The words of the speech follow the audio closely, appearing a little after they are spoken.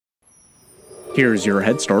Here's your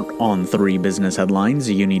head start on 3 business headlines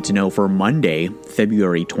you need to know for Monday,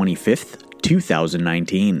 February 25th,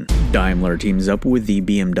 2019. Daimler teams up with the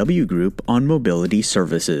BMW Group on mobility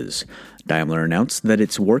services. Daimler announced that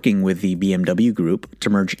it's working with the BMW Group to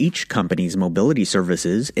merge each company's mobility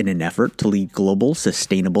services in an effort to lead global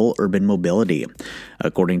sustainable urban mobility.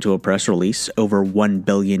 According to a press release, over 1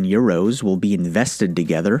 billion euros will be invested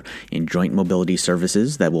together in joint mobility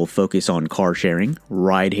services that will focus on car sharing,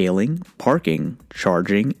 ride-hailing, parking,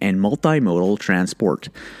 charging, and multimodal transport.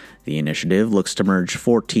 The initiative looks to merge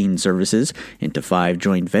 14 services into 5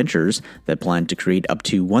 joint ventures that plan to create up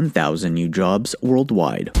to 1,000 new jobs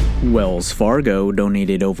worldwide. Wells Fargo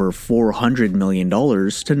donated over $400 million to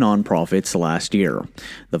nonprofits last year.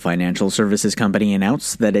 The financial services company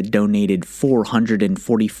announced that it donated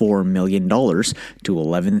 $444 million to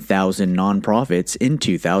 11,000 nonprofits in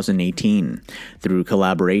 2018. Through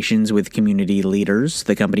collaborations with community leaders,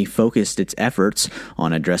 the company focused its efforts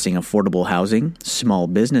on addressing affordable housing, small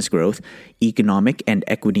business growth, economic and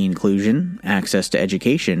equity inclusion, access to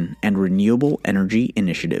education, and renewable energy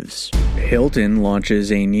initiatives. Hilton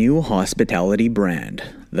launches a new hospitality brand.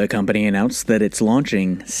 The company announced that it's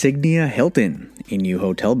launching Signia Hilton, a new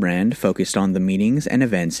hotel brand focused on the meetings and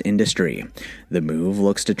events industry. The move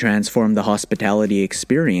looks to transform the hospitality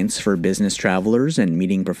experience for business travelers and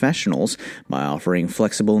meeting professionals by offering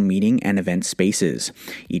flexible meeting and event spaces.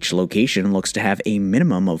 Each location looks to have a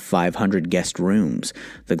minimum of 500 guest rooms.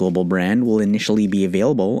 The global brand will initially be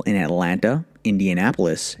available in Atlanta,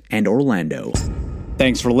 Indianapolis, and Orlando.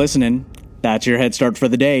 Thanks for listening. That's your head start for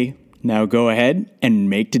the day. Now go ahead and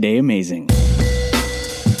make today amazing.